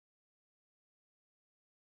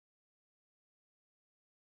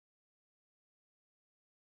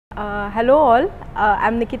Hello all, I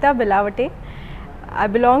am Nikita Belavate. I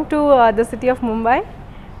belong to the city of Mumbai,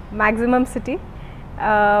 maximum city.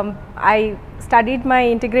 I studied my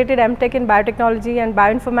integrated MTech in biotechnology and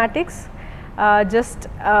bioinformatics, just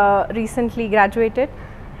recently graduated.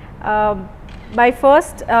 My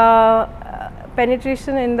first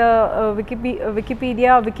penetration in the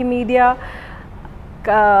Wikimedia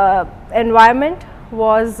environment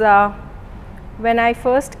was when I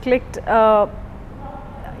first clicked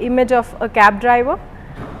image of a cab driver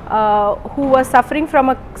who was suffering from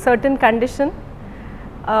a certain condition.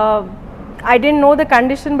 I didn't know the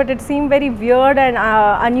condition, but it seemed very weird and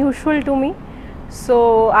unusual to me.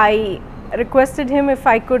 So I requested him if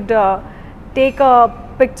I could take a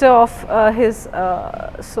picture of his.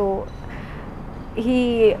 So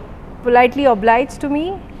he politely obliged to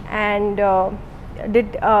me and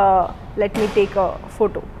did let me take a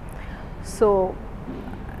photo. So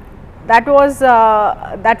that was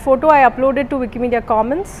that photo I uploaded to Wikimedia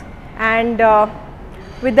Commons, and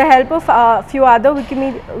with the help of a few other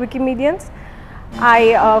Wikimedians,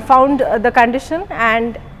 I found the condition,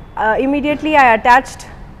 and immediately I attached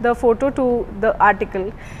the photo to the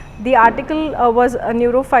article. The article was a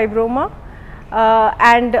neurofibroma,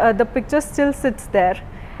 and the picture still sits there.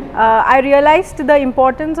 I realized the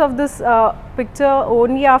importance of this picture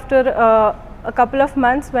only after a couple of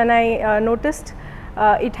months, when I noticed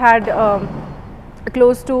it had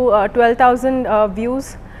close to 12,000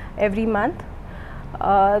 views every month.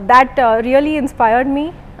 That really inspired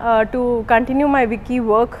me to continue my wiki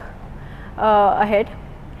work ahead.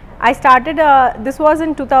 I started, this was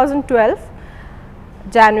in 2012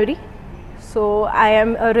 January, so I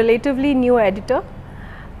am a relatively new editor.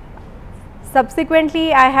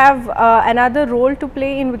 Subsequently, I have another role to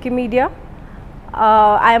play in Wikimedia.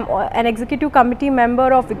 I am an executive committee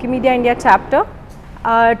member of Wikimedia India chapter.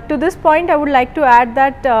 To this point, I would like to add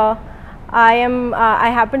that I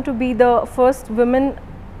happen to be the first women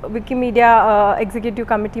Wikimedia executive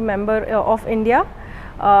committee member of India.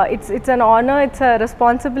 It's an honor, it's a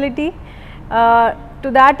responsibility. To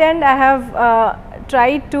that end, I have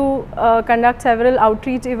tried to conduct several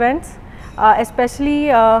outreach events,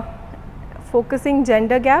 especially focusing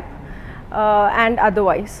gender gap and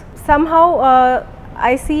otherwise. Somehow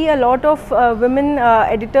I see a lot of women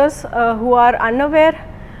editors who are unaware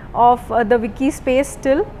of the wiki space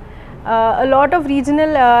still. A lot of regional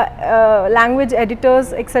language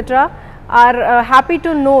editors, etc., are happy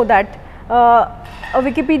to know that a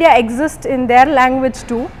Wikipedia exists in their language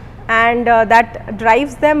too, and that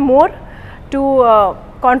drives them more to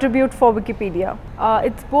contribute for Wikipedia.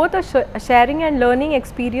 It's both a sharing and learning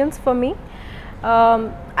experience for me.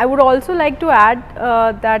 I would also like to add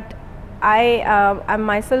that I am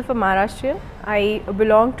myself a Maharashtrian. I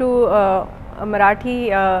belong to a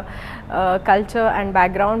Marathi culture and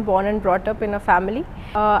background, born and brought up in a family.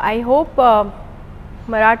 I hope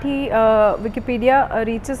Marathi Wikipedia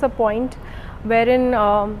reaches a point wherein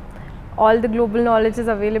all the global knowledge is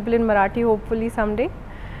available in Marathi, hopefully someday.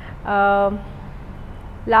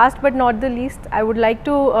 Last but not the least, I would like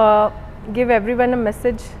to give everyone a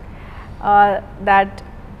message that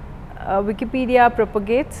Wikipedia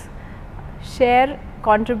propagates. Share,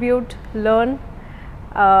 contribute, learn,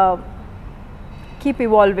 keep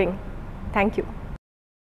evolving. Thank you.